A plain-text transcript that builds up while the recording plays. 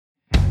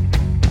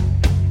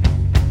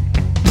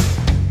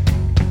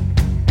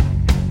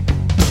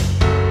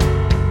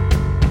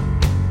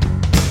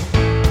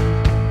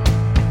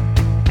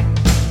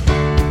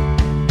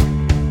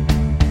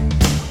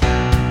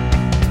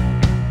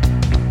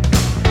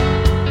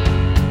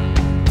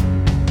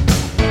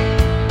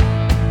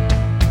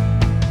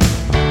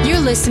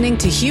listening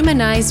to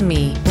Humanize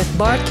Me with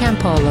Bart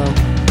Campolo.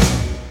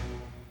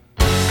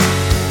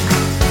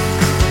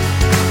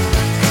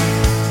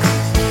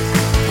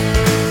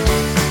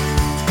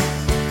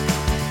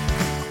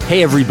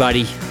 Hey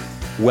everybody,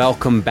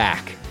 welcome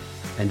back.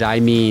 And I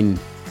mean,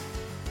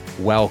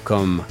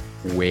 welcome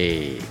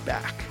way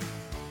back.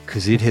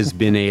 Because it has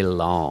been a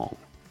long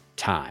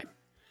time.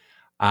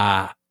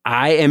 I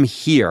am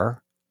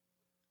here.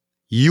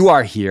 You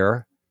are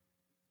here.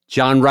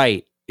 John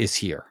Wright is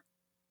here.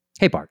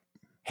 Hey, Bart.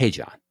 Hey,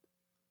 John.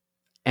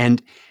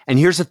 And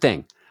here's the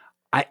thing.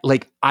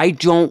 I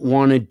don't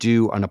want to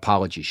do an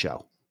apology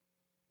show,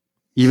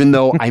 even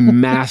though I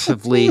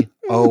massively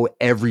owe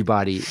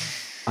everybody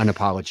an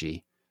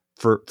apology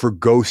for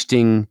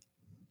ghosting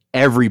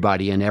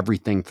everybody and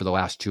everything for the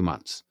last 2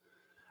 months.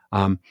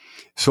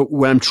 So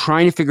what I'm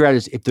trying to figure out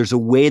is if there's a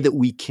way that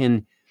we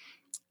can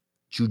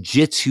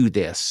jujitsu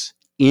this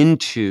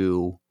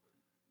into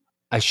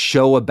a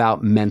show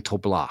about mental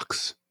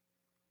blocks.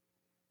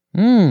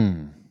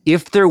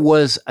 If there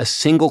was a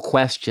single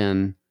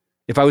question,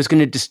 if I was going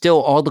to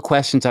distill all the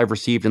questions I've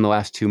received in the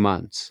last 2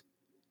 months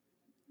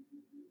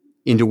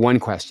into one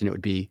question, it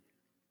would be,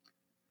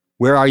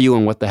 where are you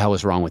and what the hell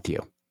is wrong with you?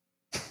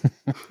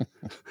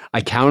 I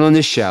count on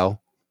this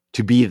show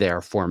to be there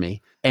for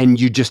me, and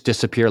you just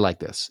disappear like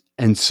this.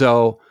 And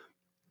so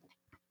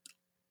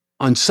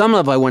on some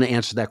level, I want to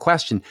answer that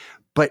question,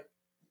 but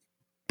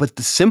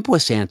the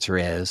simplest answer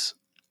is,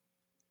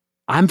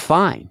 I'm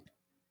fine,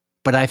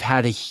 but I've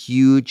had a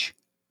huge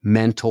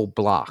mental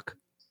block.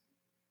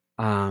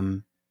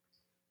 And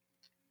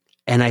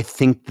I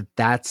think that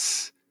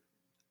that's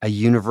a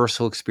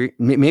universal experience,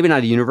 maybe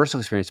not a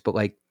universal experience, but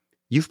like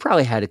you've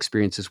probably had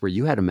experiences where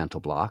you had a mental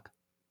block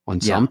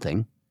on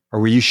something, or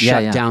where you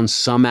shut down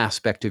some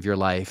aspect of your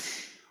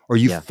life, or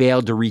you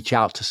failed to reach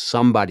out to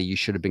somebody you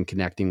should have been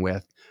connecting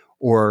with,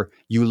 or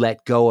you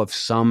let go of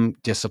some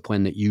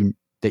discipline that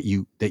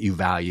you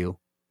value.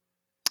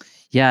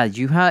 Yeah,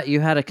 you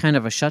had a kind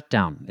of a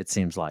shutdown, it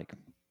seems like.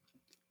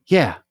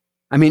 Yeah.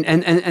 I mean,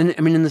 and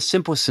I mean, in the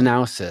simplest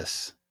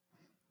analysis,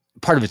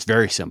 part of it's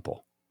very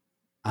simple.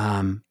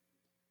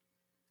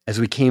 As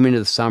we came into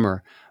the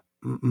summer,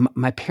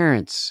 my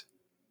parents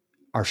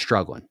are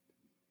struggling.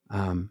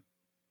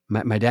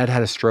 My dad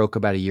had a stroke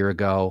about a year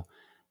ago,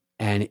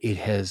 and it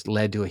has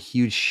led to a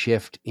huge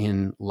shift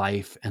in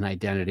life and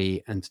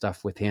identity and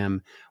stuff with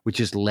him, which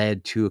has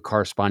led to a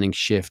corresponding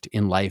shift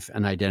in life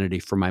and identity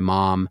for my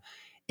mom.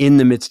 In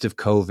the midst of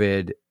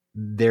COVID,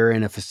 they're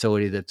in a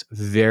facility that's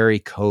very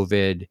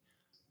COVID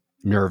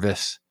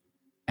nervous,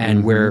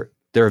 and where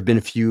there have been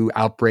a few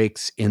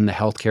outbreaks in the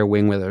healthcare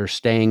wing where they're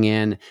staying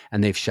in,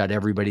 and they've shut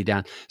everybody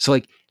down. So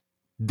like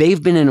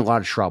they've been in a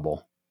lot of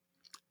trouble,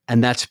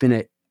 and that's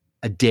been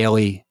a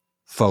daily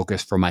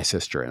focus for my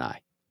sister and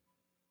I.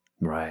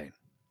 Right.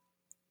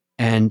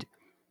 And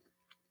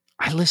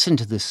I listened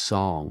to this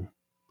song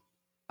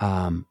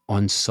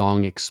on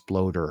Song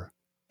Exploder,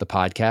 the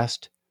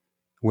podcast,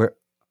 where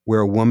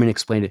a woman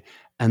explained it.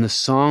 And the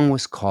song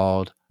was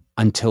called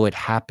Until It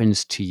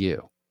Happens to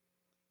You.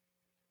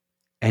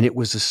 And it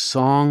was a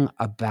song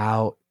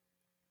about,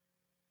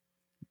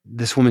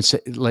 this woman said,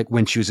 like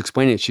when she was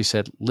explaining it, she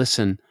said,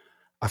 listen,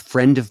 a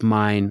friend of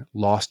mine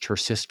lost her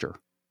sister.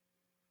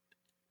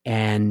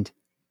 And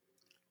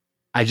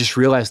I just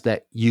realized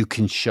that you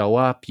can show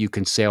up, you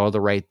can say all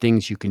the right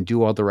things, you can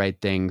do all the right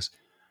things,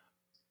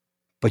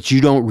 but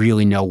you don't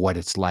really know what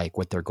it's like,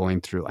 what they're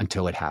going through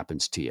until it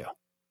happens to you.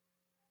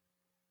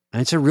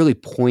 And it's a really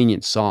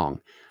poignant song.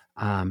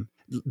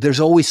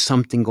 There's always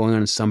something going on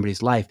in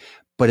somebody's life,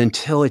 but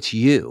until it's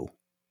you,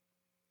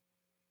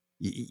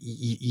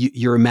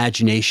 your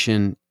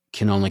imagination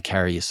can only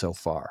carry you so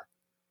far.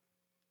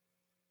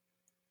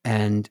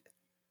 And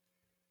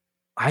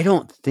I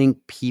don't think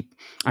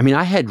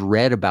I had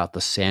read about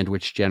the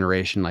sandwich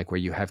generation, like where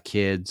you have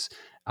kids,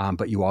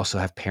 but you also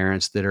have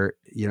parents that are,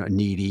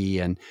 needy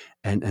and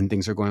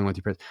things are going on with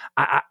your parents.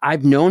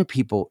 I've known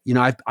people,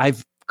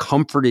 I've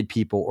comforted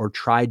people or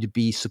tried to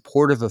be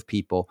supportive of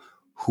people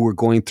who are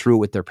going through it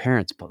with their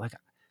parents, but like,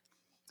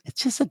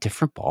 it's just a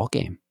different ball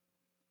game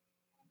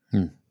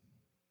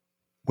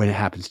when it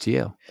happens to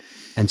you.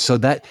 And so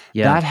that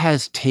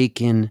has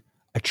taken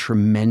a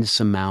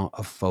tremendous amount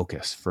of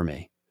focus for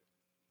me.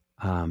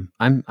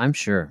 I'm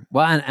sure.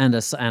 Well, and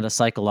a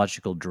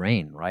psychological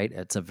drain, right?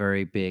 It's a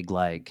very big,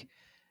 it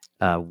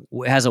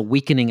has a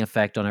weakening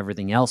effect on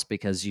everything else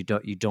because you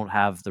don't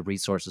have the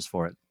resources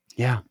for it.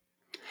 Yeah.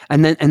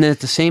 And then at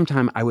the same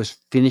time, I was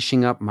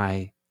finishing up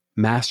my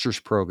master's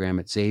program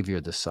at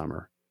Xavier this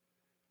summer.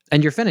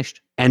 And you're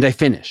finished. And I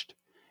finished.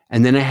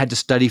 And then I had to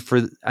study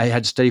for that,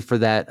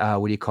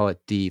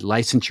 the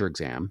licensure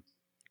exam,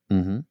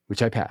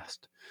 which I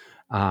passed.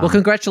 Well,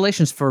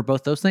 congratulations for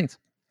both those things.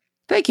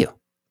 Thank you.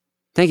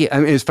 I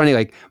mean, it was funny,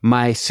 like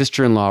my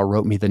sister-in-law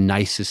wrote me the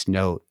nicest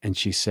note, and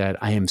she said,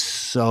 I am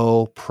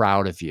so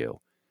proud of you.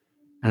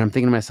 And I'm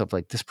thinking to myself,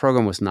 like, this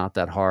program was not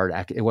that hard.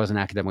 It wasn't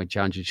academically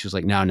challenging. She was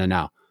like,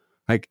 no.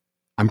 Like,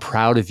 I'm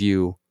proud of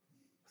you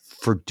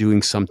for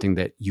doing something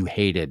that you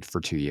hated for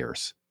 2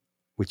 years,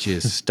 which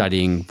is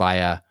studying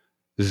via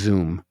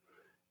Zoom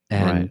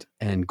and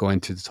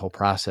going through this whole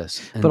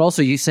process. And But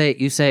also, you say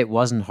it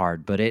wasn't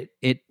hard, but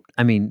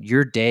I mean,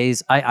 your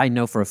days. I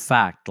know for a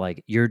fact,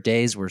 like your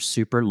days were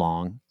super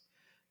long.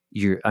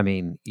 You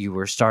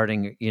were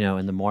starting,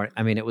 in the morning.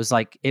 I mean, it was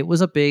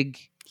a big.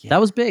 Yeah. That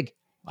was big,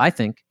 I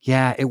think.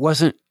 Yeah, it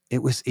wasn't.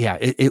 It was. Yeah,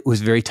 it was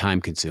very time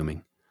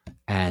consuming,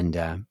 and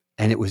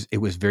it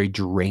was very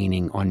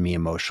draining on me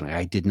emotionally.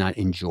 I did not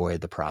enjoy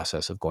the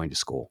process of going to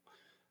school,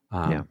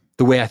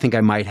 the way I think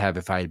I might have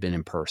if I had been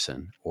in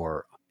person,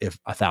 or if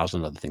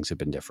 1,000 other things had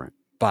been different.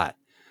 But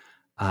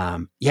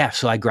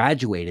so I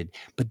graduated,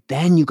 but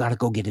then you got to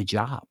go get a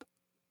job,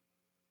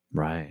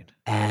 right?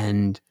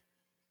 And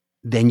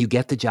then you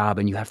get the job,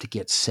 and you have to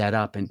get set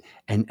up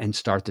and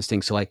start this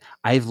thing. So like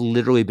I've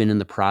literally been in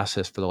the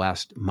process for the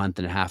last month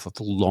and a half of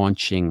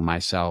launching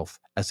myself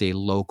as a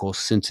local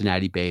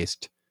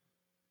Cincinnati-based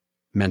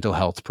mental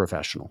health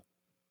professional.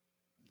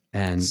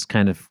 And it's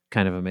kind of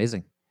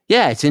amazing.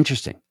 Yeah, it's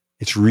interesting.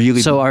 It's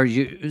really. So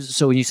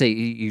when you say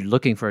you're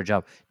looking for a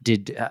job,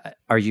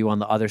 are you on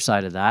the other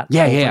side of that?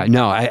 Yeah.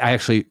 No, I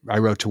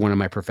wrote to one of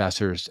my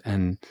professors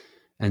and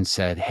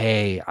said,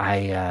 hey,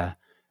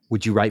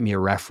 would you write me a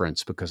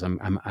reference, because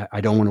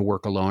I don't want to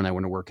work alone. I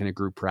want to work in a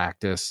group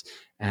practice,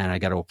 and I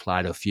got to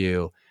apply to a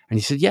few. And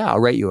he said, yeah, I'll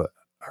write you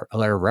a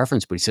letter of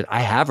reference. But he said, I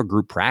have a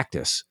group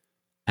practice,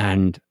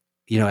 and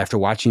after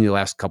watching you the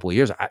last couple of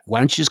years, why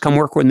don't you just come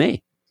work with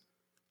me?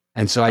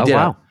 And so I did.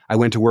 Wow. I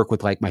went to work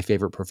with like my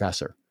favorite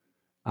professor.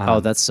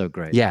 That's so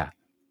great. Yeah.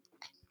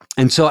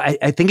 And so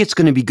I think it's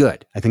going to be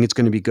good. But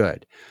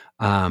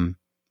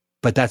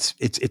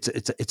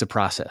it's a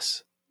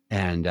process.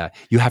 And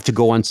you have to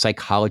go on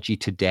Psychology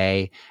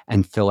Today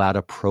and fill out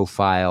a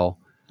profile.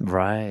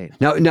 Right.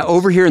 Now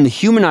over here in the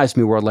Humanize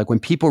Me world, like when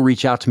people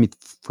reach out to me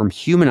from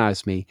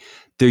Humanize Me,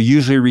 they're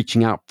usually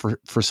reaching out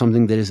for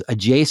something that is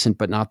adjacent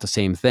but not the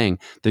same thing.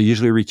 They're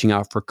usually reaching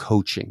out for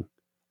coaching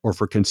or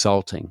for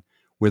consulting,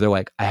 where they're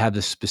like, I have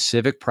this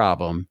specific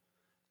problem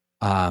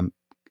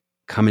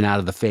coming out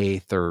of the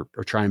faith or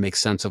trying to make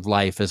sense of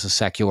life as a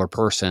secular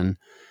person,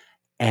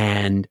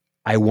 and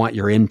I want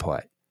your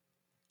input.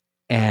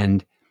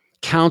 And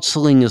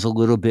counseling is a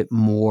little bit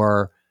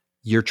more,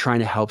 you're trying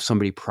to help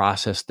somebody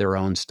process their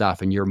own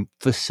stuff, and you're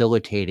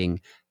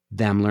facilitating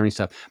them learning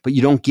stuff, but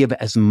you don't give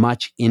as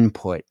much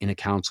input in a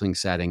counseling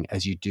setting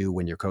as you do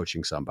when you're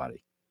coaching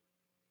somebody.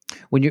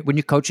 When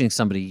you're coaching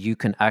somebody, you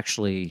can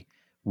actually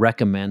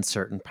recommend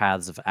certain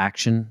paths of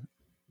action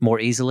more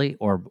easily,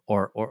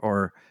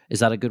 or is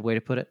that a good way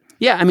to put it?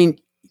 Yeah, I mean,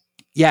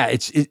 yeah,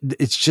 it's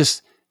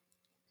just,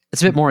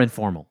 it's a bit more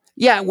informal.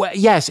 Yeah, well,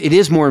 yes, it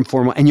is more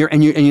informal, and you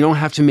don't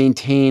have to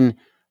maintain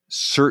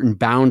certain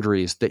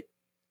boundaries that,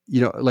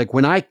 like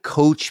when I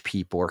coach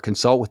people or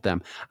consult with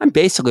them, I'm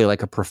basically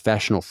like a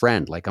professional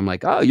friend. Like I'm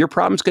like, oh, your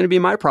problem's going to be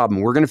my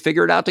problem. We're going to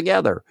figure it out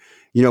together.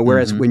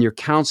 Whereas when you're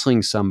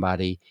counseling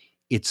somebody,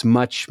 it's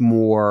much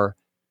more,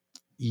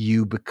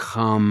 you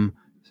become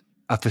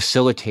a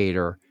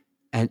facilitator,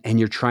 and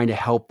you're trying to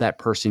help that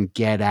person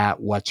get at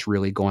what's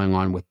really going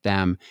on with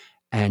them.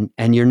 And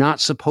you're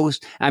not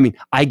supposed, I mean,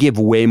 I give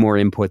way more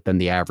input than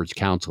the average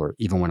counselor,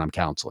 even when I'm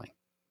counseling.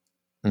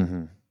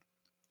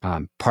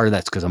 Mm-hmm. Part of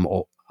that's because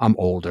I'm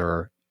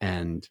older,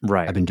 and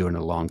I've been doing it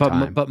a long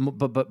time.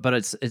 But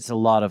it's a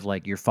lot of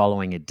like, you're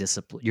following a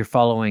discipline. You're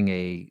following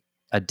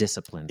a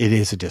discipline. It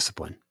is a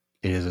discipline.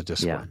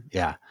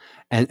 Yeah.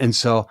 And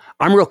so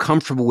I'm real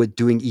comfortable with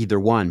doing either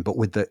one, but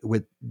with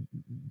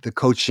the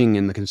coaching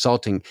and the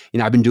consulting,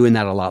 I've been doing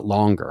that a lot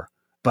longer.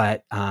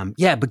 But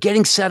but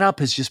getting set up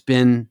has just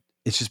been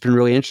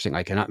really interesting.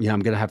 Like, I'm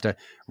going to have to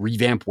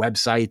revamp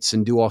websites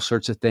and do all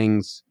sorts of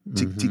things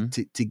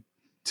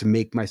to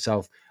make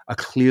myself a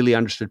clearly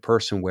understood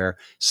person, where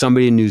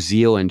somebody in New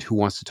Zealand who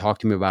wants to talk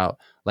to me about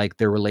like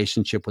their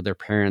relationship with their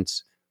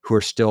parents who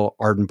are still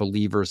ardent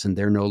believers and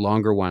they're no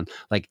longer one,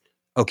 like,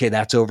 okay,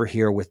 that's over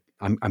here with,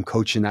 I'm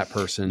coaching that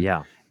person.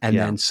 Yeah. And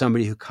then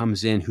somebody who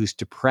comes in who's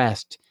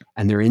depressed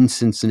and they're in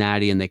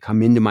Cincinnati and they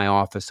come into my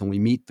office and we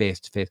meet face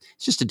to face.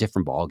 It's just a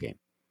different ballgame.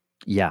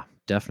 Yeah,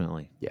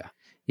 definitely. Yeah.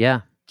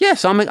 Yeah.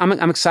 So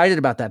I'm excited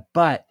about that,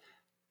 but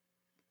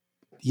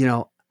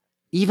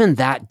even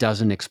that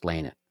doesn't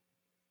explain it.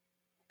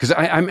 Because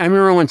I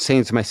remember once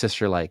saying to my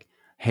sister, like,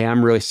 hey,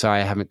 I'm really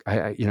sorry.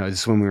 This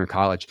is when we were in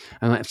college.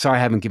 I'm sorry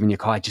I haven't given you a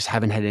call. I just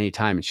haven't had any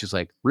time. And she's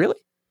like, really?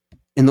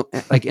 In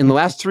the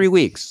last 3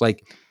 weeks,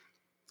 like,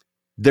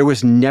 there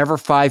was never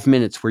 5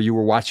 minutes where you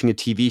were watching a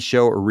TV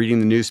show or reading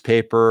the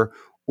newspaper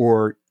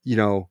or,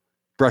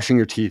 brushing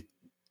your teeth.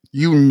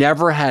 You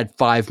never had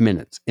 5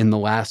 minutes in the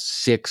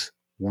last 6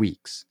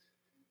 weeks.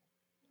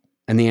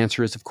 And the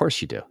answer is, of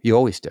course you do. You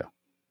always do.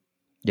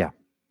 Yeah.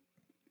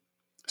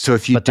 So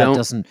if you but don't, that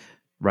doesn't,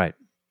 right.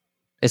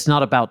 It's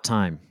not about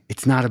time.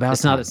 It's not about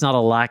time. It's not a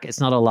lack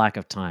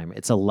of time.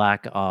 It's a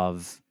lack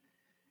of,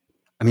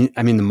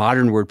 I mean, the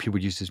modern word people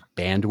use is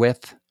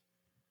bandwidth.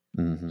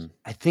 Mm-hmm.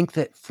 I think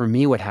that for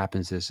me, what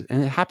happens is,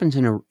 and it happens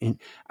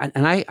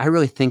I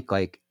really think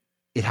like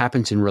it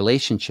happens in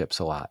relationships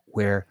a lot,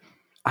 where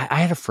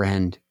I had a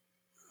friend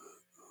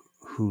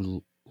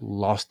who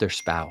lost their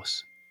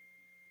spouse.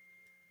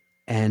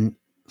 And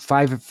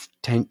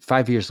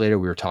 5 years later,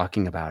 we were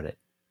talking about it.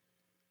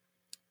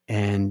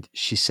 And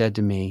she said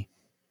to me,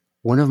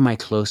 one of my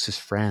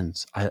closest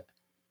friends,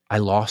 I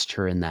lost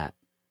her in that.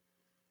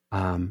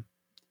 And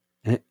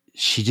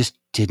she just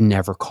didn't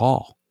ever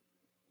call.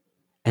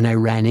 And I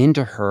ran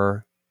into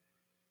her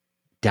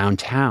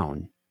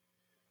downtown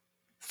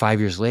 5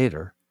 years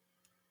later.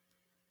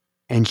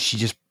 And she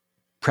just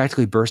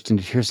practically burst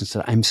into tears and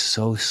said, I'm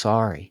so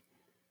sorry.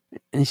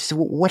 And she said,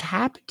 well, what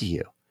happened to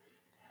you?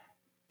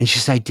 And she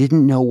said, I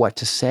didn't know what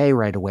to say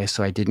right away,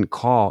 so I didn't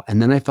call.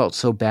 And then I felt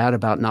so bad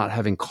about not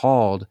having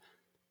called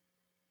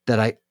that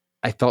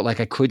I felt like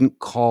I couldn't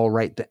call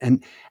right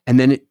then. And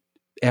then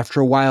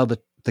after a while, the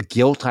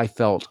guilt I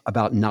felt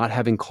about not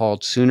having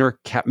called sooner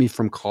kept me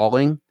from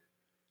calling.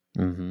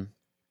 Mm-hmm.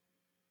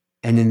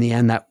 And in the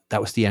end,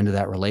 that was the end of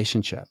that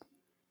relationship.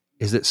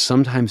 Is that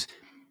sometimes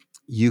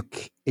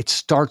it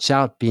starts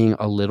out being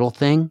a little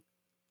thing,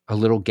 a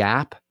little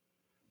gap,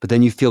 but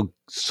then you feel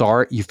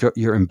sorry,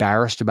 you're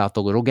embarrassed about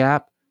the little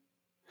gap.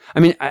 I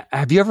mean,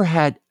 have you ever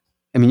had,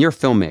 you're a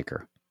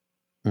filmmaker.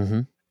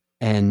 Mm-hmm.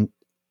 And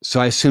so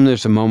I assume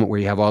there's a moment where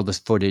you have all this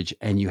footage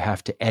and you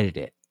have to edit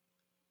it.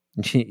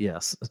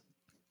 Yes.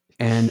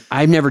 And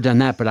I've never done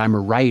that, but I'm a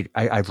writer.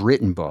 I've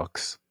written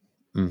books.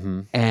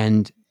 Mm-hmm.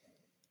 And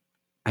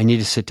I need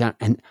to sit down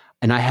and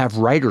I have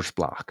writer's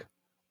block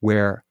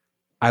where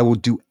I will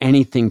do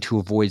anything to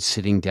avoid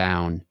sitting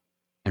down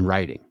and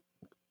writing.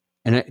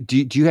 And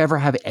do you ever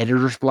have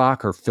editor's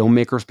block or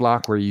filmmaker's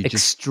block where you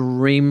just...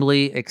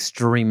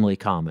 Extremely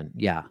common.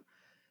 Yeah.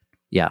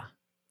 Yeah.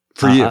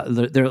 For you?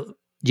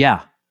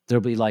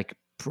 There'll be like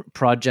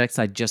projects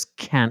I just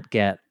can't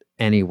get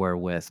anywhere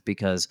with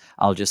because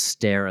I'll just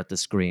stare at the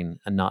screen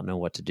and not know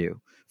what to do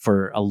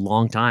for a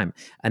long time.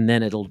 And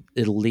then it'll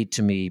lead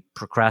to me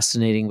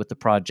procrastinating with the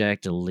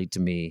project. It'll lead to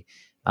me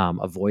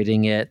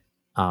avoiding it,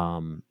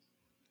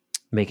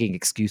 making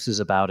excuses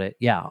about it.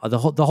 Yeah. The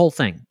whole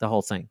thing.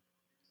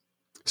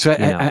 So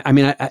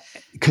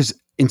because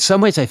in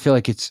some ways I feel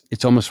like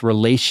it's almost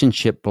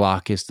relationship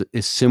block is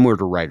similar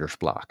to writer's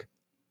block,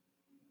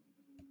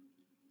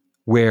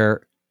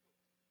 where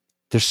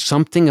there's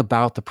something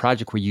about the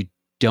project where you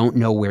don't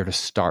know where to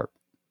start,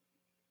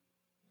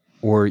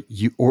 or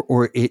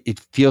it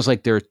feels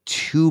like there are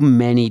too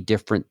many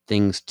different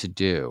things to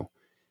do,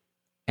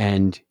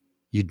 and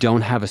you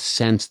don't have a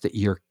sense that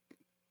you're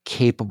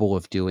capable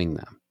of doing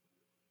them.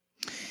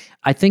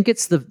 I think it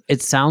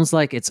sounds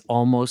like it's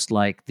almost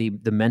like the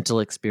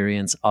mental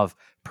experience of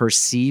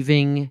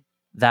perceiving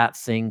that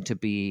thing to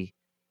be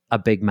a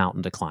big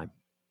mountain to climb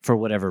for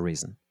whatever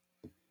reason.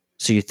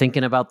 So you're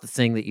thinking about the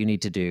thing that you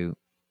need to do,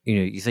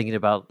 you're thinking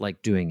about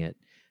like doing it,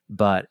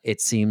 but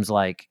it seems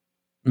like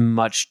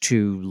much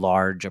too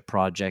large a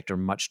project or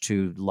much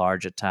too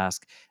large a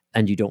task,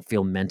 and you don't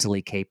feel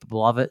mentally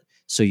capable of it.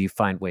 So you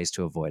find ways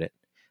to avoid it.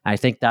 I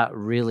think that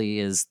really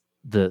is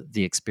the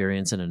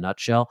experience in a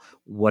nutshell,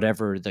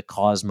 whatever the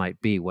cause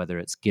might be, whether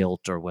it's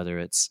guilt or whether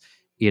it's,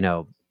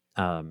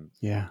 something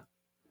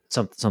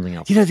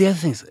else. The other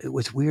thing is,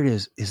 what's weird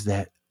is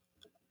that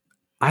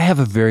I have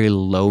a very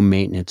low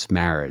maintenance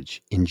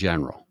marriage in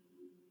general.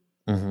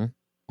 Mm-hmm.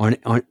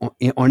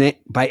 On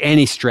it by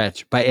any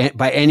stretch,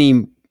 by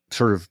any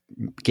sort of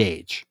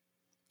gauge,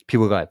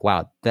 people go like,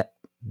 wow,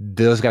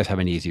 those guys have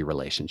an easy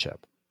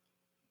relationship.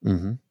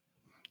 Mm-hmm.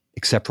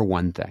 Except for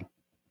one thing.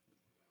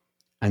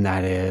 And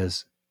that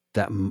is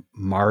that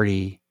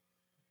Marty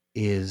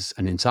is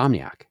an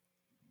insomniac.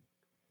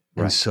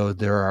 And Right. so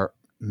there are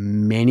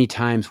many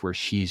times where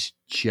she's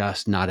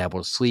just not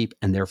able to sleep,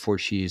 and therefore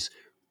she's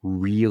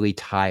really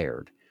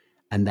tired.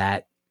 And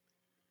that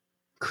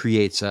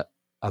creates a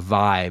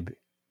vibe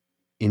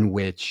in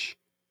which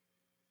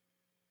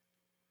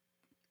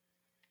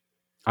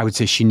I would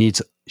say she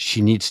needs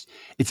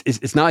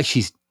it's not like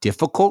she's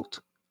difficult,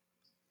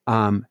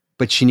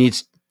 but she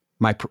needs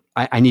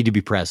I need to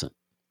be present.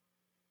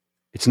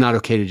 It's not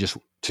okay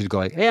to go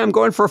like, hey, I'm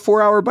going for a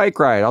 4-hour bike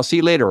ride. I'll see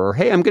you later. Or,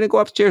 hey, I'm going to go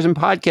upstairs and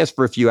podcast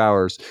for a few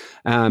hours.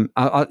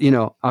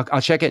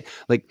 I'll check it.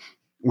 Like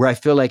where I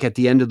feel like at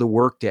the end of the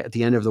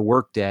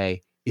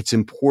workday, it's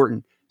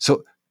important.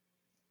 So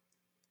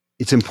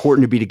it's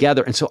important to be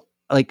together. And so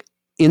like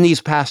in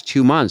these past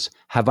 2 months,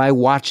 have I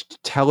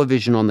watched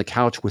television on the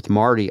couch with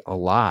Marty a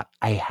lot?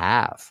 I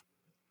have.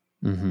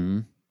 Mm-hmm.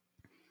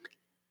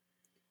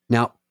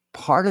 Now,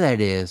 part of that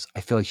is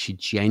I feel like she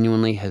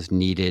genuinely has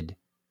needed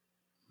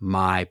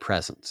my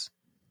presence,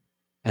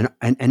 and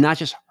not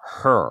just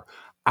her,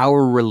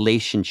 our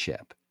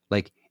relationship.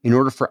 Like in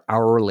order for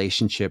our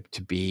relationship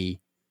to be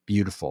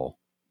beautiful,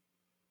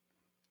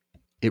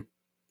 it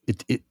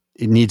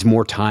needs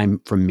more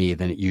time from me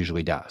than it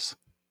usually does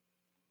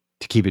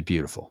to keep it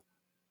beautiful.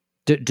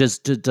 Does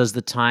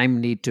the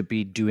time need to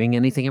be doing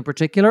anything in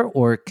particular,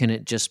 or can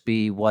it just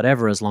be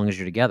whatever as long as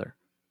you're together?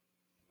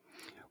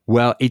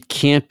 Well, it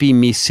can't be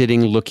me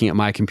sitting looking at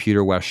my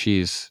computer while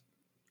she's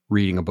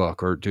reading a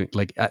book or doing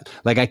like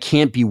I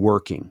can't be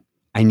working.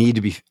 I need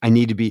to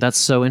be. That's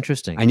so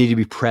interesting. I need to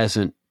be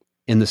present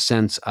in the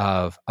sense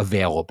of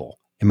available.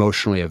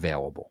 emotionally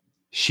available.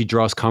 She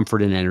draws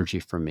comfort and energy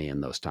from me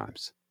in those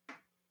times.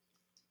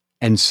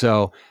 And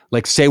so,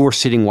 like, say we're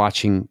sitting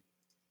watching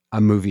a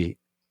movie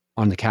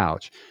on the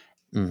couch.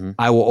 Mm-hmm.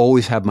 I will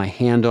always have my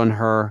hand on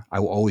her. I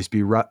will always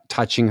be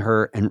touching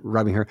her and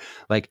rubbing her.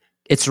 Like,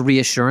 it's a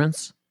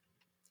reassurance.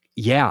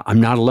 Yeah, I'm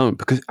not alone.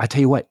 Because I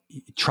tell you what,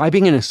 try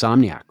being an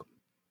insomniac.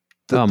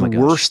 The gosh.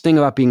 worst thing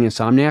about being an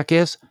insomniac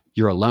is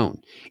you're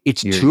alone.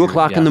 It's 2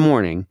 o'clock in the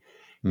morning.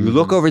 You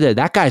look over there.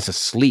 That guy's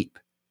asleep.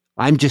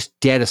 I'm just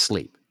dead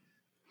asleep.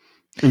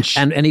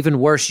 And even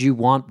worse, you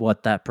want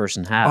what that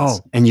person has.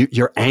 Oh, and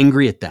you're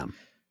angry at them.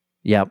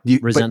 Yeah,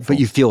 resentful. But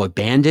you feel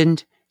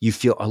abandoned. You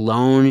feel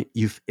alone.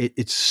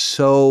 It's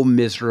so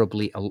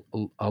miserably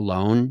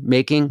alone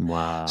making.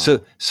 Wow.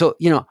 So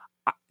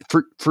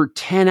for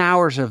 10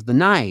 hours of the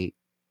night,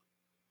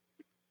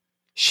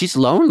 she's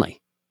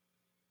lonely.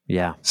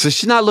 Yeah. So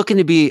she's not looking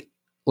to be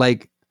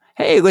like,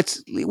 hey,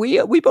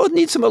 we both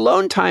need some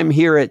alone time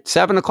here at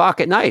 7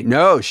 o'clock at night.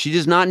 No, she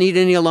does not need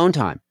any alone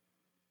time.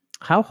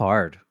 How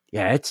hard?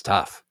 Yeah, it's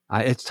tough.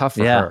 It's tough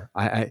for her.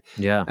 I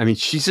mean,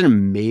 she's an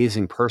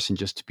amazing person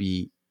just to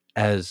be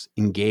as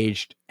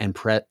engaged and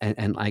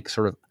like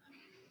sort of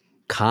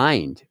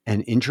kind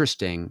and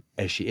interesting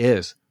as she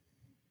is.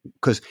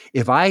 Because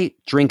if I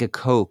drink a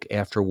Coke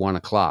after 1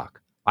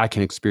 o'clock, I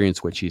can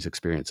experience what she's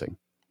experiencing.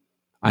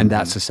 I'm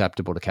that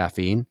susceptible to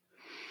caffeine.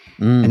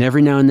 And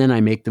every now and then I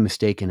make the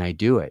mistake and I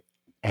do it.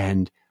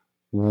 And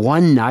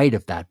one night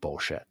of that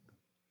bullshit.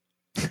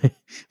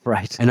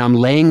 Right. And I'm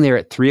laying there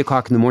at 3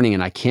 o'clock in the morning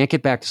and I can't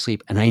get back to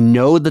sleep. And I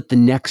know that the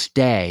next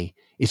day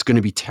is going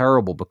to be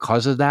terrible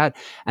because of that.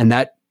 And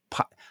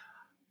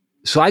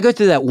so I go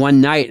through that one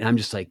night and I'm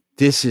just like,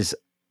 it's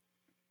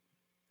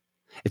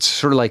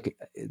sort of like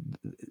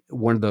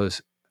one of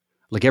those,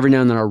 like every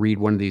now and then I'll read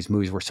one of these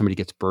movies where somebody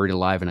gets buried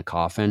alive in a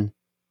coffin.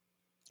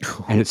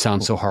 And it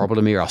sounds so horrible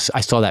to me. Or I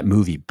saw that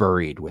movie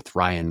Buried with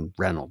Ryan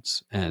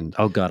Reynolds. And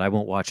oh God, I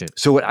won't watch it.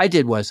 So what I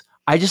did was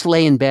I just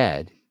lay in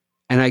bed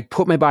and I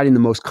put my body in the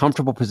most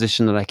comfortable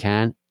position that I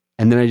can.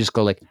 And then I just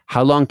go like,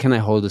 how long can I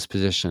hold this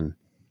position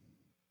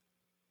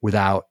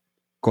without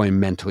going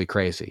mentally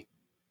crazy?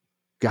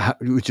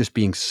 Just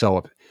being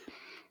so,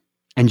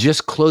 and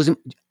just closing.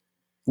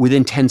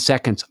 Within 10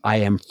 seconds, I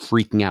am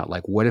freaking out.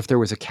 Like, what if there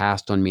was a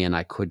cast on me and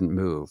I couldn't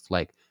move?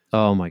 Like,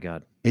 oh my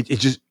God.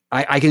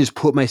 I can just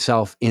put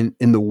myself in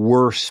the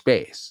worst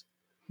space.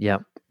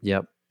 Yep.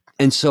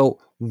 And so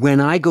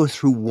when I go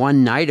through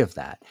one night of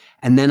that,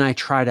 and then I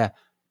try to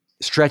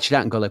stretch it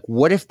out and go like,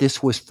 what if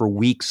this was for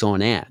weeks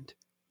on end?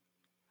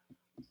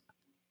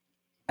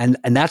 And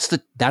that's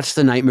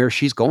the nightmare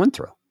she's going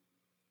through.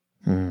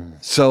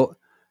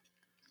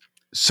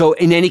 So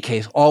in any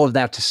case, all of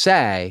that to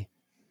say,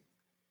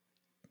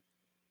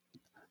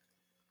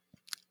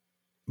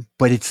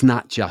 but it's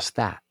not just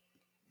that,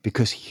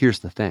 because here's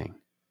the thing,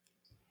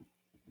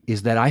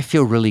 is that I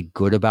feel really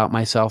good about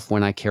myself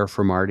when I care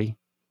for Marty.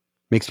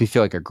 Makes me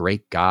feel like a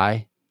great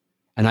guy.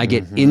 And I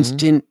get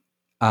instant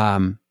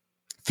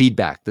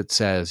feedback that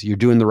says, you're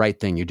doing the right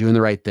thing. You're doing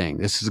the right thing.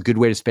 This is a good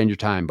way to spend your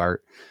time,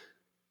 Bart.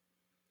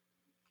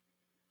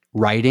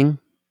 Writing,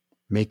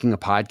 making a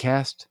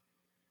podcast,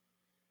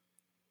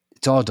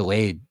 it's all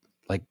delayed.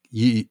 Like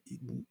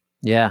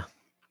yeah.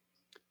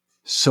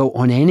 So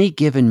on any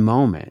given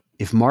moment,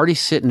 if Marty's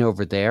sitting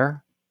over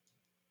there,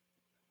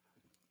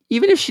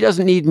 even if she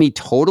doesn't need me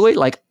totally,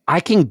 like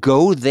I can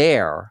go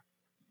there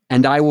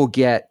and I will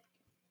get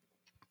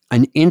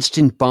an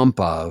instant bump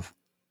of,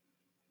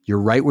 you're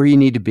right where you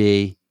need to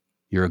be.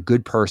 You're a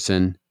good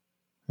person.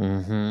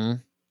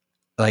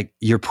 Like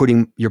you're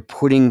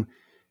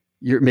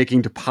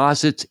making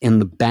deposits in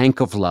the bank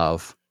of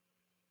love.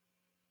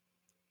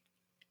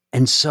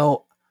 And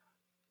so,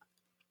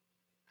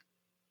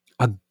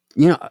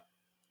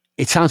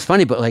 it sounds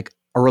funny, but like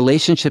a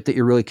relationship that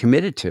you're really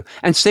committed to.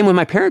 And same with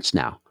my parents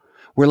now.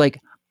 We're like,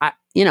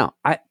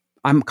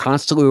 I'm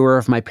constantly aware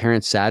of my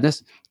parents'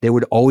 sadness. They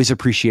would always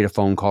appreciate a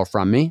phone call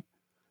from me.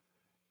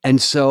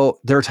 And so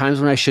there are times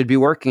when I should be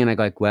working and I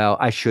go like, well,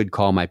 I should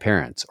call my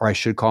parents, or I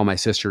should call my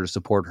sister to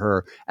support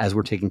her as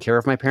we're taking care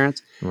of my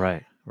parents.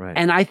 Right.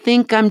 And I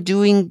think I'm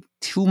doing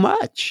too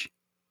much.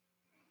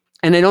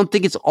 And I don't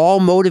think it's all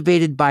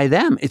motivated by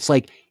them. It's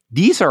like,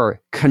 these are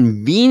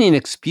convenient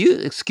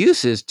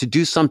excuses to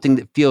do something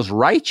that feels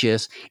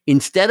righteous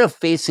instead of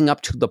facing up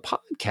to the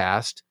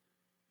podcast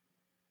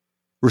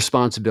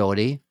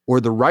responsibility or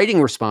the writing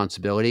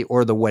responsibility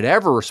or the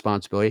whatever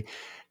responsibility.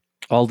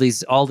 All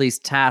these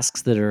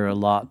tasks that are a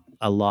lot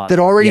that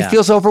already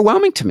feels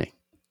overwhelming to me.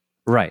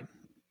 Right.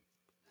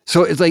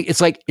 So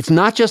it's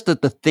not just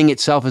that the thing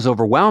itself is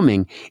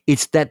overwhelming,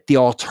 it's that the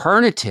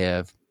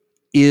alternative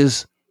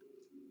is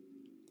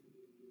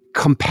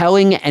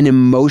compelling and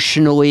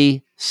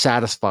emotionally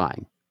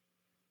satisfying.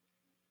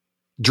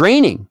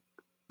 Draining,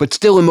 but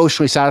still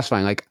emotionally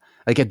satisfying. Like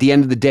at the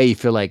end of the day, you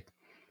feel like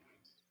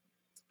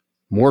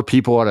more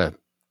people ought to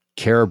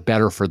care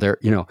better for their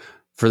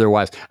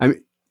wives. I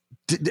mean,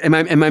 am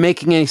I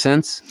making any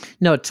sense?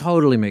 No, it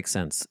totally makes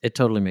sense.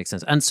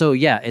 And so,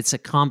 yeah, it's a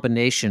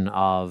combination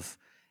of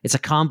it's a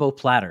combo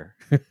platter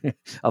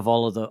of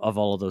all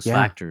of those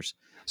factors.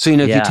 So,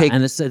 if you take,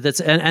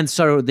 and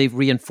so they've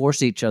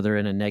reinforced each other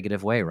in a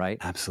negative way, right?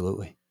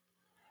 Absolutely.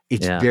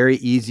 It's very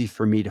easy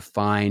for me to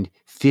find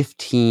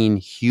 15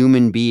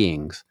 human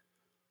beings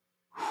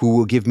who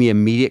will give me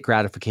immediate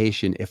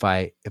gratification if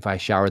I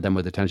shower them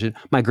with attention.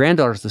 My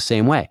granddaughter's the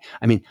same way.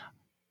 I mean,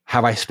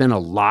 have I spent a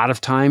lot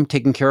of time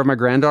taking care of my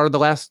granddaughter the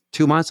last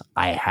 2 months?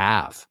 I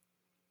have.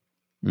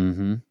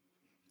 Mm-hmm.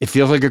 It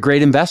feels like a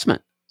great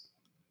investment.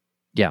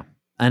 Yeah,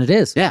 and it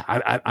is. Yeah,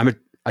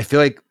 I feel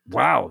like,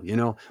 wow,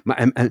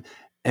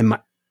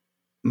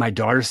 my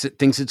daughter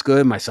thinks it's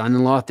good. My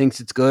son-in-law thinks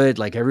it's good.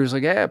 Like, everyone's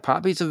like, yeah,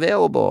 Poppy's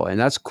available, and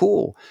that's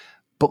cool.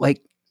 But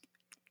like,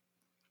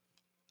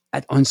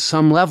 on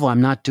some level,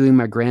 I'm not doing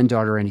my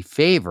granddaughter any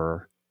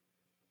favor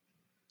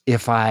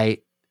if I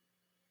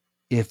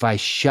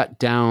shut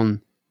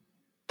down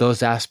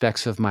those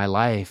aspects of my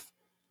life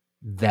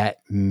that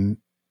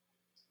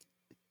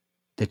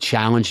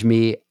challenge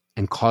me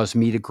and cause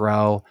me to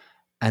grow,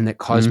 and that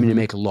cause me to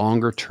make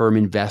longer term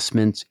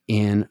investments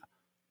in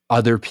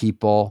other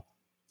people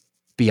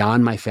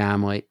beyond my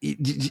family. Do you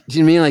know what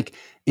I mean? Like,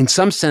 in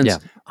some sense,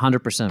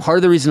 100%. Part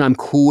of the reason I'm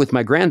cool with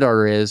my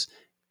granddaughter is,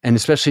 and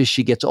especially as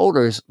she gets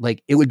older, is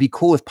like, it would be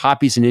cool if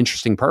Poppy's an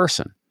interesting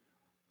person.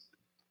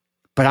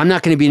 But I'm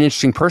not going to be an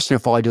interesting person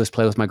if all I do is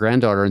play with my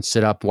granddaughter and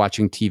sit up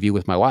watching TV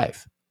with my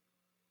wife.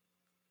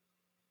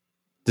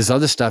 This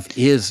other stuff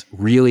is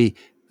really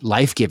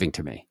life-giving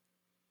to me.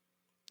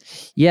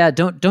 Yeah,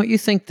 don't you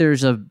think there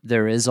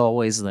is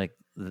always like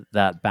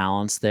that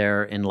balance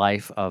there in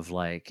life of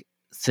like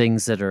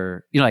things that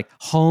are, like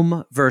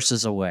home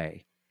versus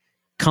away,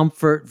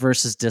 comfort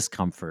versus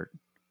discomfort,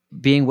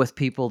 being with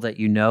people that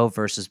you know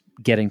versus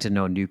getting to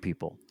know new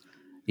people.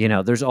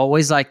 There's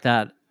always like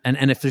that.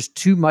 And if there's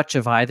too much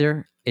of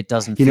either, it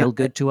doesn't feel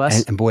good to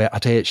us. And boy, I'll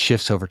tell you, it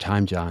shifts over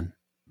time, John,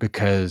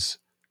 because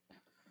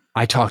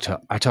I talk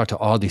to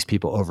all these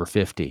people over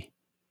 50.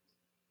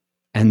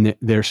 And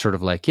they're sort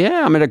of like,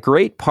 yeah, I'm at a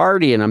great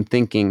party. And I'm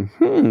thinking,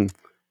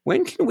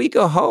 when can we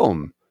go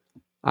home?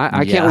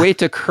 I can't wait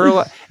to curl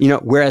up.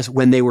 Whereas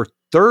when they were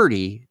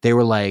 30, they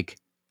were like,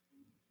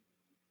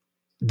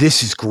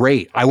 this is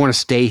great. I want to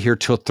stay here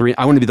till 3.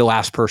 I want to be the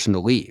last person to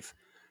leave.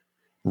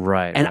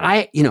 Right. And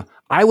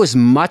I was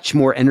much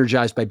more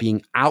energized by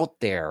being out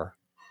there.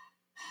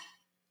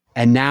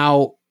 And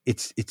now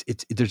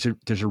there's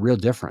a real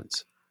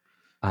difference.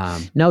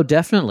 No,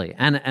 definitely.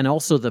 And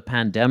also the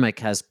pandemic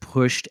has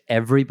pushed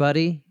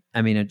everybody.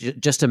 I mean,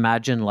 just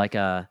imagine like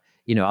a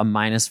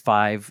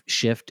 -5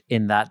 shift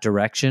in that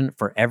direction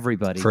for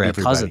everybody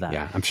because of that.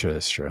 Yeah, I'm sure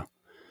that's true.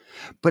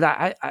 But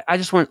I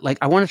just want,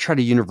 I want to try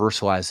to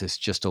universalize this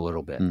just a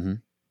little bit.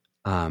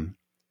 Mm-hmm.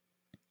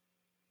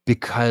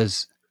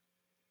 Because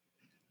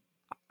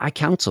I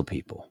counsel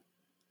people,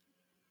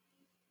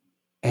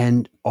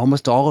 and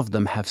almost all of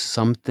them have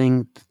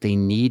something that they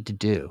need to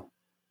do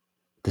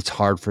that's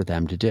hard for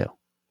them to do.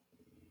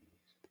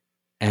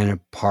 And a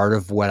part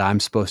of what I'm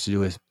supposed to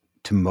do is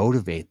to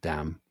motivate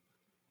them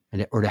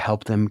or to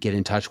help them get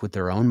in touch with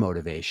their own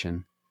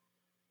motivation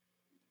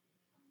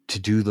to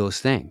do those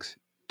things,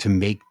 to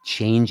make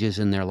changes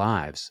in their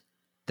lives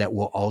that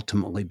will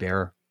ultimately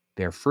bear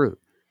fruit.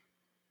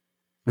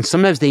 And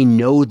sometimes they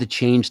know the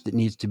change that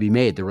needs to be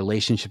made, the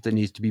relationship that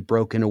needs to be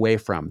broken away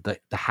from, the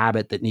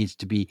habit that needs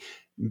to be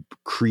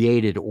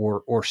created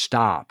or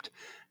stopped.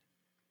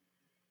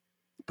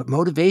 But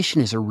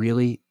motivation is a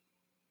really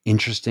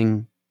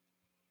interesting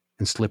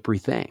and slippery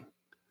thing.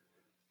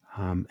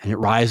 And it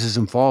rises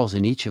and falls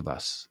in each of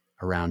us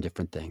around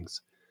different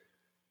things.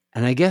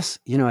 And I guess,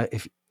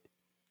 if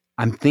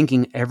I'm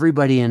thinking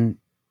everybody in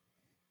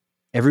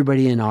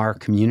our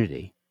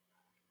community,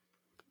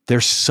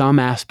 there's some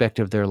aspect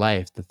of their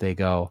life that they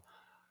go,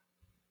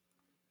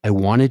 I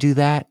want to do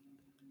that.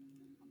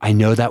 I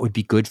know that would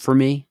be good for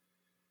me.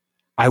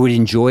 I would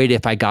enjoy it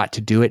if I got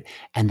to do it.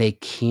 And they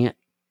can't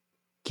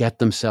get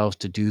themselves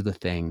to do the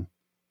thing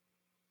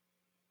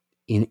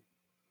in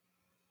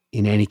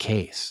any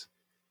case.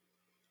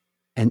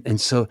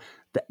 And so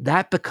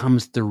that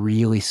becomes the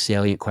really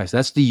salient question.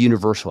 That's the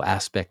universal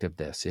aspect of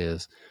this,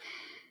 is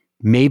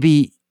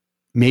maybe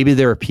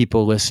there are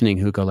people listening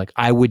who go like,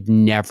 I would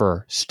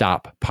never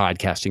stop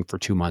podcasting for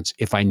 2 months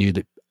if I knew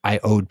that I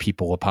owed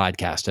people a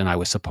podcast and I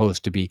was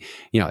supposed to be,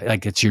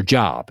 like, it's your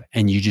job,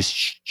 and you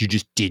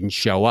just didn't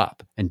show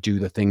up and do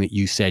the thing that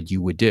you said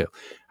you would do.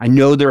 I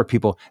know there are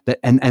people that,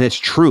 and it's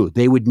true,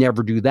 they would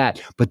never do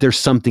that, but there's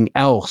something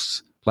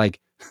else, like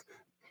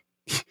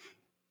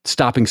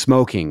stopping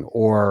smoking,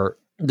 or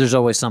there's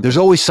always something. There's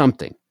always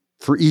something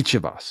for each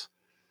of us.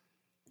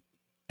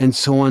 And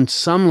so on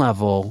some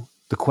level,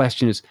 the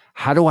question is,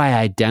 how do I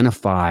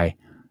identify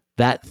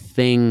that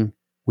thing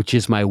which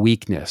is my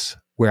weakness,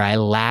 where I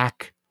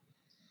lack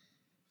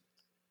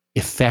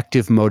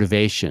effective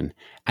motivation,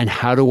 and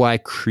how do I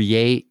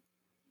create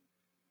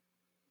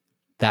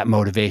that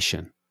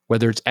motivation,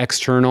 whether it's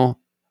external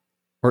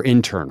or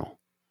internal?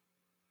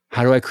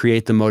 How do I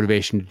create the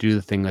motivation to do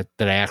the thing that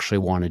I actually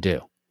want to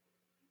do?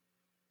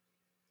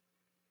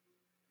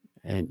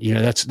 And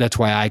that's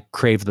why I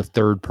crave the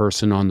third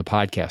person on the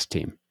podcast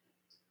team.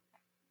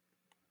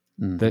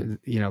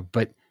 Mm-hmm.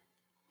 But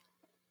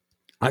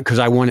because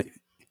I want it,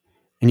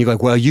 and you're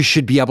like, well, you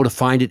should be able to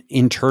find it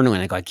internally.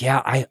 And I go like,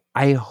 yeah,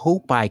 I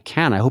hope I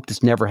can. I hope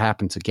this never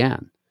happens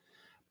again.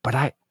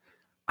 But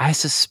I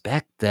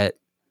suspect that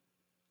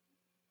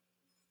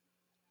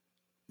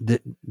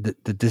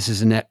this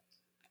is a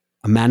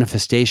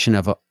manifestation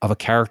of a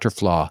character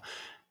flaw.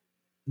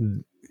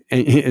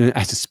 And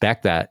I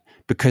suspect that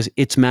because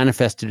it's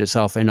manifested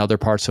itself in other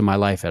parts of my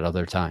life at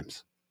other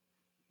times.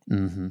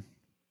 Mm-hmm.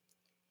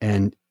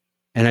 And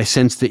I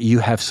sense that you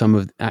have some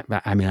of,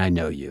 I mean, I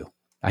know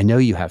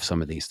you have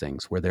some of these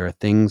things where there are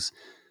things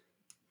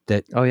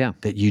that,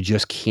 that you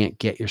just can't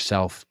get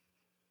yourself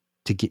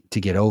to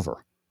get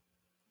over.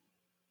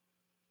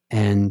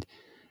 And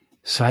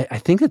so I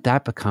think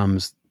that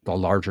becomes the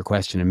larger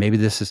question. And maybe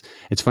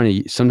it's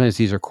funny. Sometimes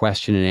these are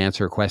question and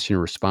answer, question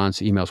and response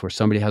emails where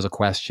somebody has a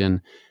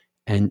question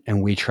and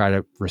we try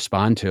to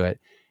respond to it.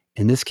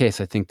 In this case,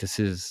 I think this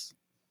is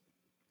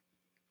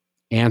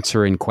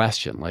answer in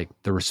question. Like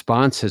the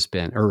response has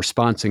been, or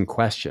response in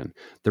question.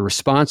 The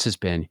response has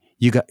been,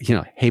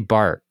 hey,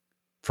 Bart,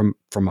 from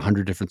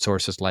 100 different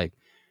sources, like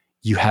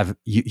you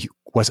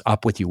what's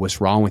up with you? What's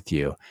wrong with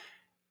you?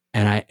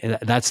 And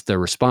that's the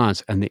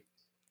response. And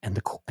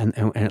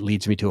it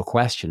leads me to a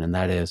question. And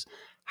that is,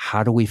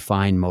 how do we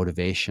find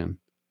motivation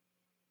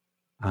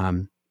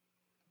when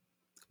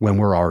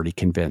we're already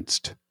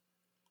convinced?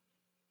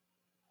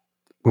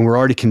 When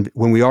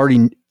we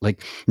already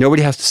like,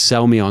 nobody has to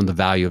sell me on the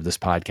value of this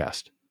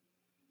podcast.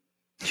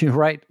 You're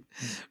right.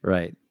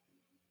 Right.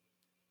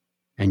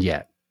 And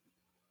yet.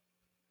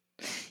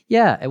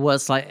 Yeah. It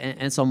was like,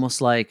 it's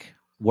almost like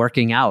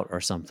working out or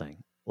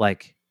something.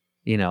 Like,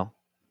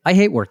 I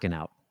hate working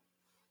out.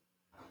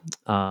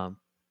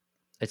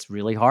 It's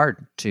really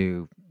hard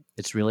to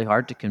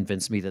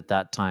convince me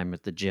that time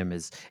at the gym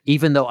is,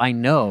 even though I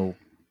know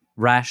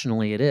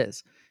rationally it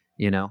is.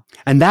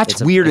 And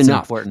that's weird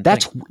enough.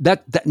 That's thing.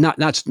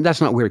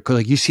 That's not weird because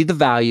like you see the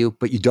value,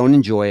 but you don't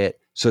enjoy it,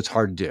 so it's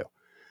hard to do.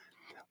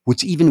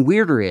 What's even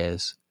weirder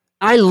is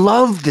I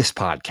love this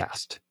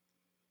podcast.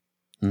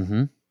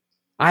 Mm-hmm.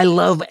 I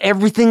love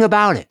everything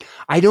about it.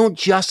 I don't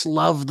just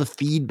love the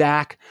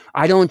feedback.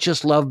 I don't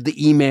just love the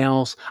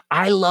emails.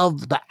 I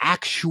love the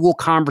actual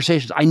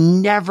conversations. I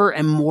never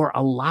am more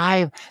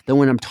alive than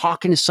when I'm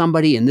talking to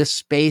somebody in this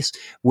space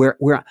where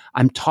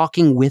I'm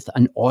talking with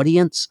an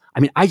audience.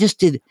 I mean, I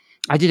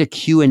did a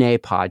Q&A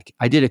pod.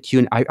 I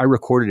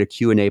recorded a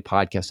Q&A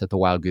podcast at the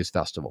Wild Goose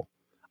Festival.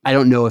 I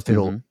don't know if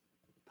it'll,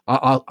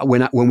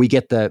 when we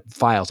get the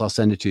files, I'll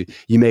send it to you.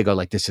 You may go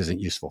like, this isn't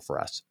useful for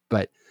us,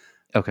 but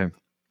okay.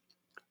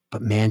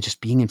 But man,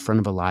 just being in front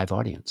of a live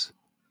audience,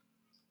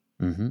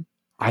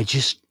 I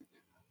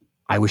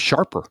was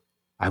sharper.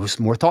 I was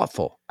more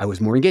thoughtful. I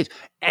was more engaged.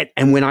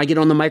 And when I get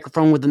on the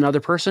microphone with another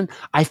person,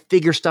 I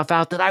figure stuff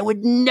out that I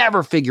would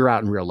never figure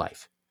out in real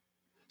life.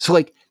 So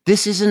like,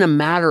 this isn't a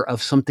matter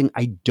of something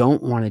I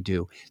don't want to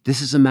do.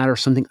 This is a matter of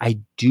something I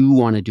do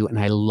want to do and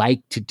I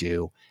like to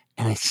do,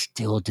 and I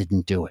still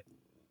didn't do it.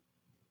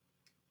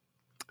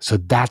 So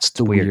that's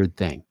the weird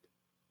thing.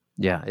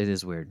 Yeah, it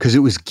is weird. Because it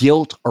was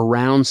guilt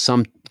around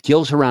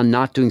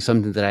not doing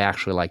something that I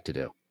actually like to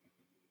do.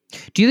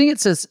 Do you think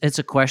it's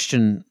a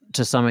question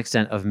to some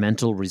extent of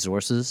mental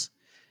resources?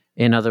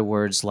 In other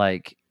words,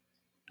 like,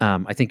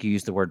 I think you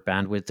used the word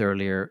bandwidth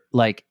earlier.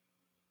 Like,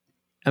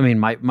 I mean,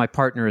 my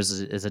partner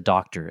is a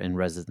doctor in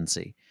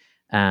residency,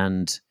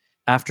 and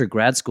after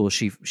grad school,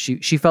 she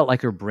felt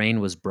like her brain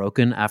was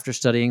broken after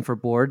studying for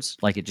boards.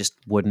 Like it just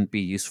wouldn't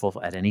be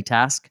useful at any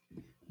task,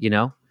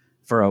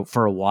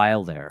 for a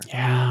while there.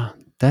 Yeah,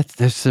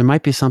 there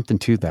might be something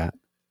to that.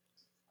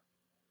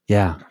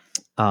 Yeah,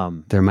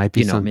 there might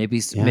be some.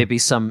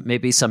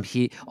 Maybe some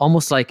heat.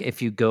 Almost like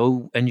if you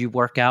go and you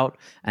work out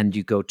and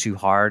you go too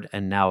hard,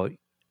 and now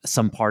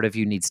some part of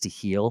you needs to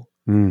heal.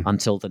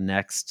 Until the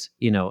next,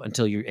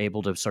 until you're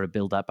able to sort of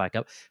build that back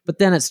up. But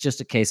then it's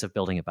just a case of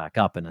building it back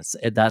up. And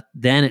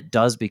then it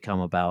does become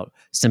about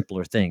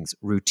simpler things,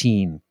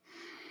 routine,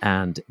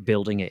 and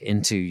building it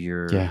into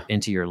your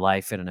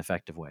life in an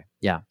effective way.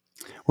 Yeah.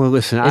 Well,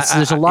 listen,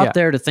 there's a lot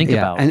there to think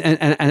about.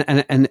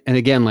 And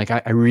again, like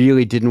I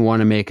really didn't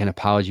want to make an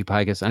apology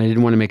podcast, and I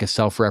didn't want to make a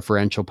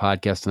self-referential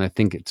podcast. And I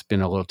think it's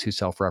been a little too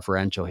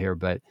self-referential here,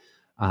 but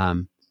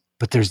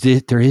there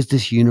is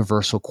this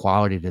universal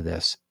quality to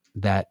this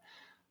that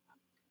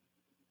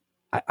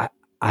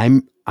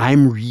I'm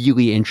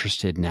really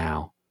interested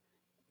now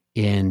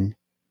in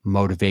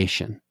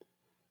motivation.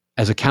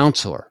 As a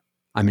counselor,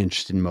 I'm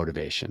interested in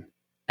motivation.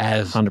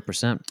 As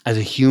 100%. As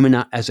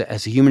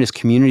a humanist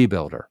community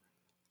builder,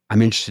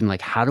 I'm interested in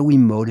like, how do we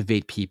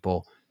motivate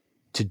people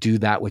to do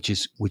that which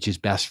is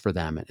best for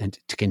them and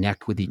to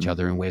connect with each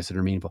other in ways that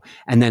are meaningful.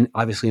 And then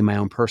obviously in my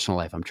own personal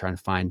life, I'm trying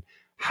to find,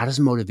 how does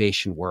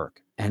motivation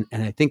work? And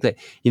I think that,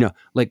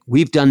 like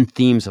we've done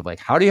themes of like,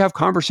 how do you have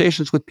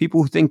conversations with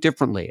people who think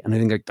differently? And I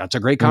think like, that's a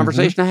great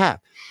conversation to have.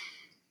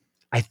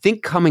 I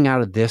think coming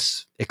out of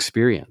this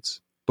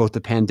experience, both the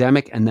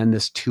pandemic and then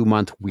this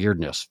 2-month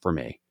weirdness for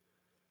me.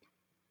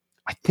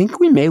 I think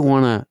we may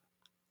want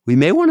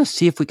to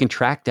see if we can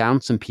track down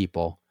some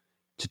people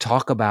to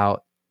talk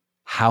about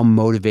how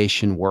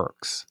motivation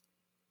works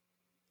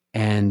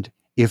and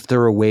if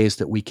there are ways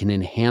that we can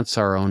enhance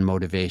our own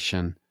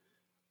motivation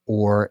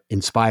or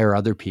inspire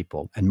other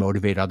people and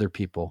motivate other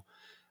people,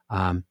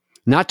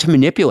 not to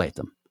manipulate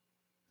them,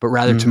 but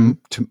rather to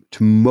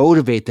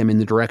motivate them in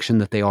the direction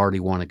that they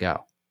already want to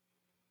go.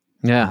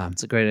 Yeah,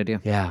 it's a great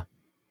idea. Yeah.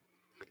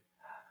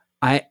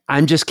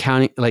 I'm just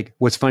counting, like,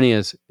 what's funny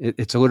is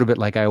it's a little bit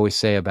like I always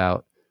say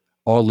about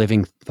all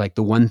living, like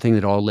the one thing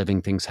that all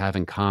living things have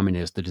in common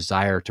is the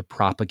desire to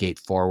propagate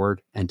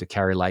forward and to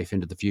carry life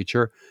into the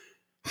future.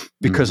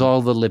 Because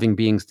all the living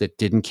beings that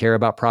didn't care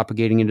about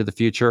propagating into the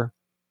future,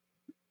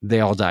 they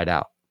all died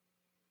out.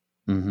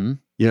 You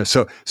know,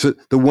 so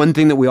the one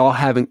thing that we all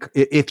haven't,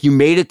 if you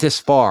made it this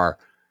far,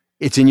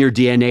 it's in your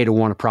DNA to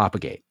want to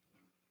propagate.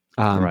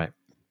 Right.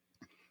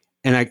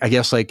 And I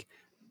guess, like,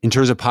 in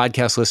terms of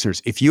podcast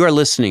listeners, if you are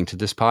listening to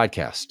this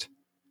podcast,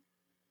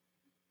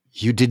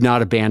 you did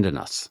not abandon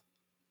us,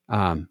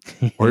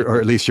 or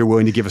at least you're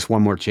willing to give us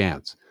one more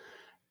chance.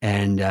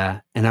 And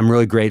I'm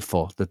really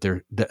grateful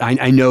that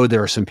I know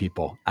there are some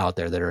people out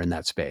there that are in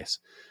that space.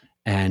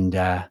 And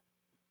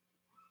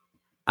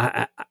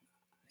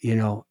you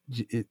know,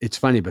 it's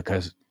funny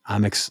because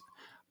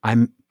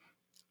I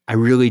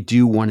really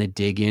do want to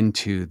dig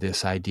into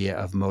this idea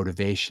of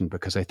motivation,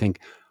 because I think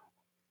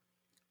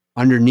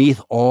underneath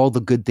all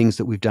the good things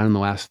that we've done in the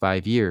last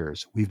 5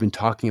 years, we've been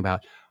talking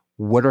about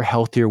what are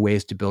healthier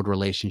ways to build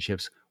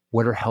relationships,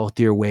 what are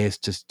healthier ways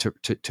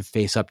to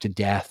face up to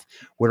death,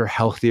 what are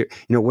healthier,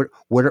 you know,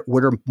 what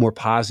are more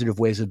positive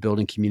ways of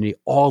building community,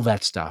 all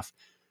that stuff.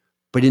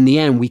 But in the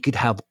end, we could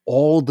have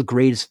all the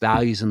greatest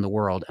values in the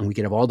world and we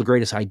could have all the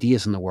greatest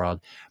ideas in the world,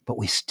 but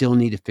we still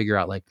need to figure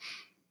out, like,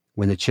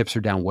 when the chips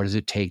are down, what does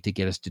it take to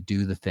get us to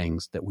do the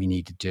things that we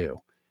need to do?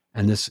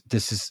 And this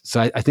is,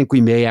 so I think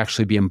we may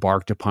actually be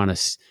embarked upon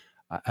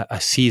a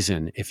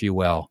season, if you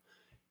will,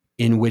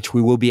 in which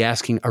we will be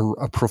asking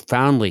a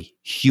profoundly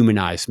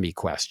humanize me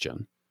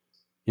question.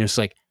 You know, it's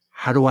like,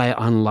 how do I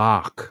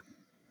unlock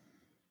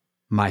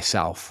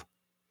myself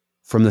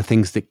from the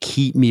things that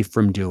keep me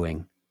from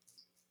doing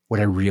what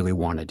I really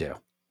want to do?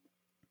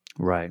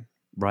 Right.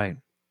 All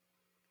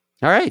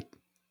right.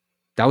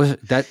 That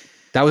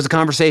was a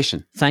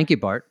conversation. Thank you,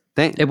 Bart.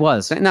 It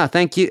was.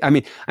 Thank you. I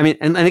mean,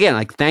 and again,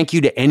 like, thank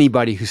you to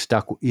anybody who's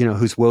stuck, you know,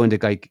 who's willing to,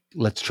 like,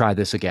 let's try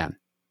this again.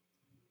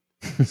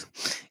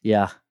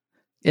 Yeah.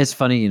 It's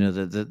funny, you know,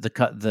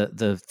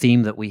 the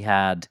theme that we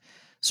had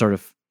sort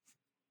of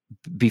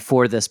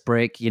before this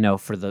break, you know,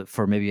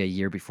 for maybe a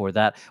year before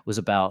that, was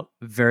about,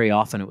 very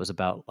often it was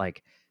about,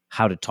 like,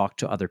 how to talk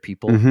to other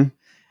people.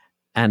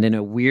 And in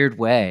a weird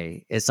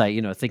way, it's like,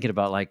 you know, thinking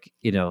about, like,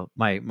 you know,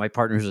 my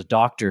partner who's a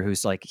doctor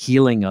who's, like,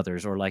 healing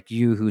others, or like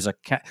you who's a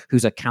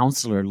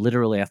counselor,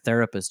 literally a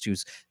therapist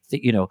who's,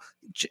 you know,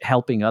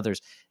 helping others.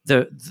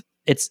 The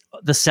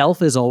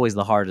self is always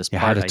the hardest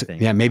part, I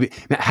think. Yeah, maybe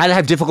how to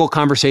have difficult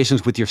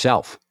conversations with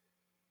yourself.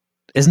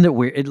 Isn't it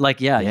weird?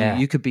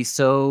 You could be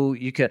so,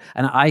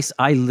 and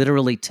I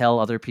literally tell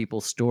other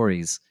people's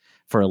stories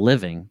for a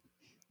living,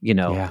 you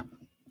know. Yeah.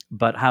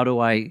 But how do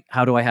I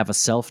have a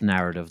self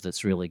narrative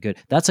that's really good?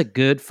 That's a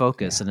good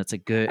focus, and it's a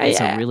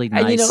really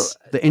nice. You know,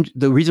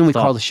 the reason we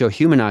call the show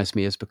Humanize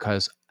Me is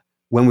because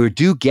when we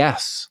do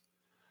guests,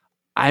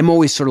 I'm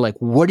always sort of like,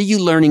 what are you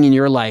learning in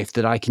your life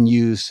that I can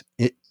use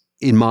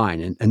in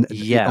mine and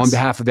yes, on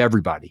behalf of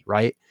everybody,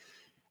 right?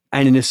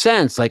 And in a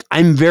sense, like,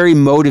 I'm very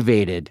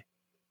motivated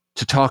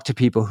to talk to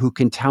people who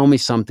can tell me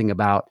something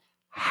about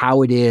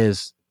how it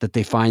is that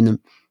they find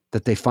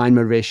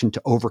motivation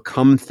to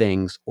overcome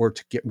things, or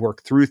to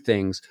work through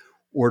things,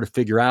 or to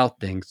figure out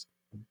things,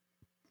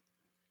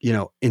 you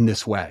know, in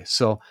this way.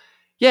 So,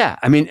 yeah,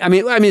 I mean,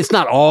 it's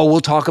not all we'll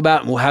talk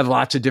about, and we'll have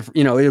lots of different,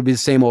 you know, it'll be the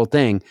same old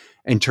thing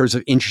in terms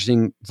of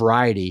interesting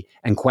variety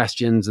and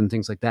questions and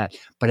things like that.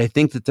 But I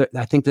think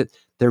that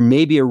there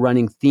may be a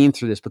running theme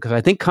through this, because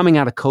I think coming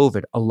out of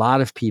COVID, a lot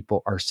of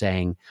people are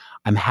saying,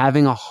 I'm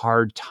having a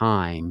hard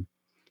time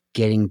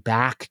getting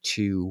back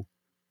to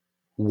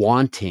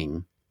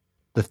wanting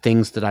the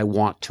things that I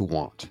want to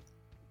want.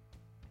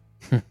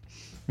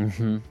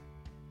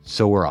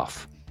 So we're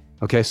off.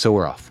 Okay, so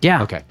we're off.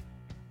 Yeah. Okay.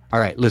 All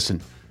right,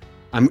 listen.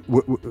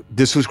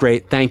 This was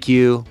great. Thank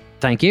you.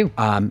 Thank you.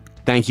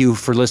 Thank you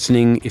for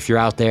listening, if you're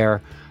out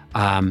there.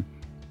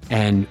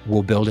 And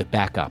we'll build it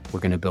back up. We're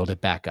going to build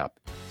it back up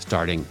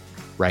starting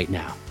right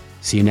now.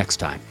 See you next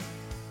time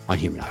on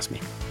Humanize Me.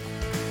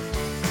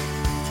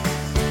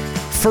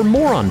 For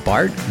more on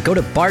Bart, go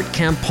to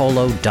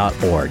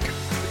bartcampolo.org.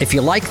 If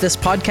you like this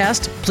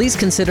podcast, please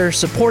consider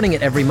supporting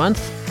it every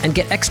month and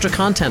get extra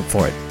content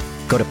for it.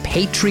 Go to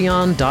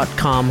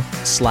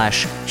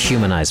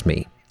patreon.com/humanize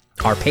me.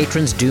 Our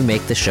patrons do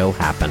make the show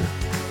happen.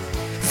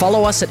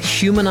 Follow us at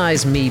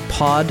Humanize Me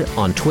Pod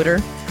on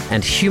Twitter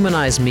and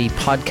Humanize Me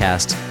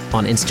Podcast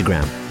on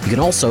Instagram. You can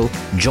also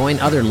join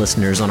other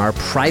listeners on our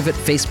private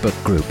Facebook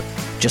group.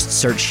 Just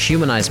search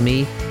Humanize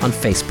Me on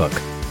Facebook.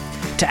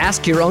 To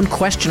ask your own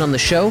question on the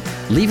show,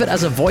 leave it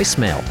as a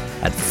voicemail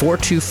at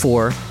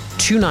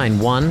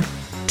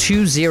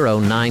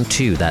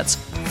 424-291-2092. That's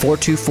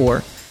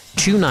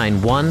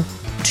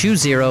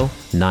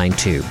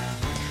 424-291-2092.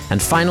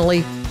 And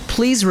finally,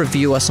 please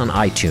review us on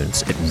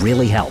iTunes. It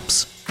really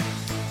helps.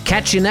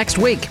 Catch you next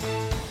week.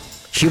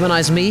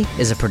 Humanize Me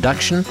is a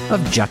production of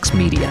Jux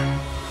Media.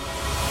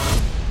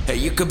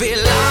 You could be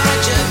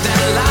larger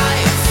than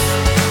life.